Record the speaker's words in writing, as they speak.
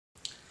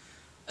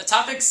A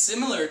topic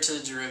similar to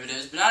the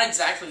derivatives, but not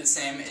exactly the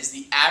same, is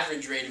the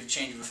average rate of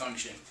change of a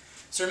function.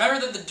 So remember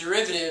that the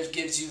derivative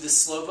gives you the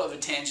slope of a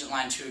tangent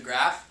line to a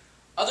graph,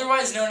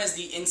 otherwise known as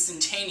the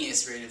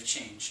instantaneous rate of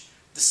change,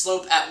 the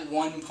slope at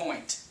one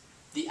point.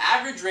 The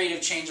average rate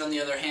of change, on the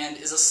other hand,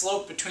 is a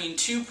slope between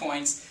 2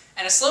 points,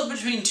 and a slope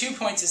between 2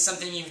 points is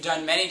something you've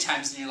done many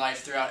times in your life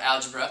throughout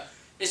algebra.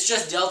 It's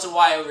just delta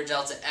y over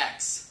delta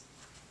x.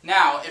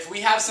 Now, if we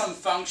have some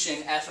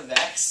function f of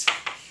x,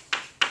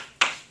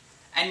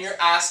 and you're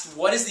asked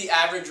what is the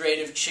average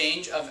rate of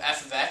change of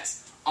f of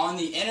x on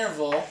the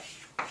interval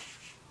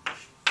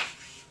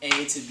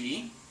a to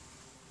b,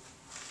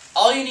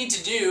 all you need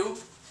to do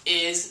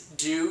is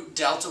do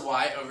delta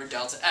y over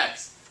delta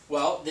x.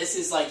 Well, this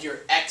is like your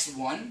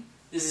x1,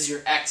 this is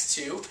your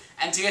x2,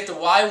 and to get the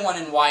y1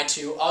 and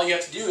y2, all you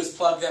have to do is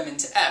plug them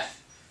into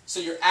f. So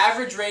your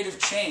average rate of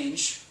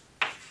change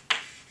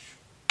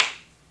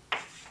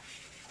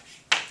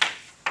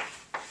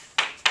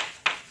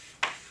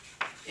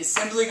is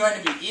simply going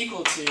to be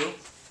equal to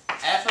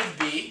f of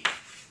b,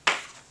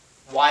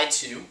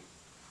 y2,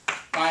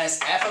 minus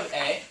f of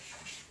a,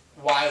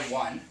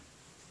 y1,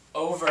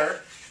 over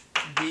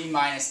b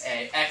minus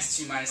a,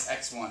 x2 minus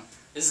x1.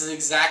 This is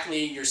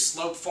exactly your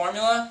slope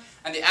formula,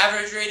 and the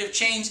average rate of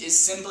change is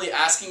simply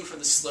asking for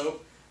the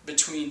slope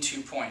between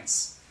 2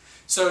 points.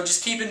 So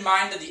just keep in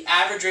mind that the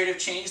average rate of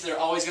change, they're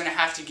always going to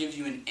have to give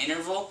you an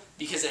interval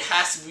because it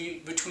has to be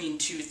between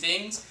two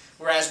things,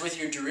 whereas with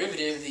your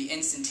derivative, the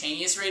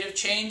instantaneous rate of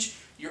change,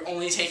 you're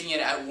only taking it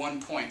at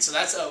 1 point. So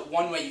that's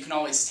one way you can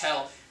always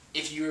tell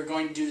if you're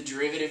going to do the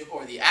derivative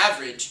or the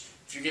average.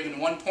 If you're given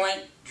 1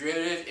 point,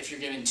 derivative. If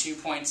you're given 2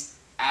 points,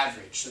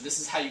 average. So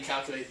this is how you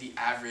calculate the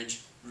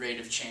average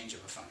rate of change of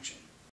a function.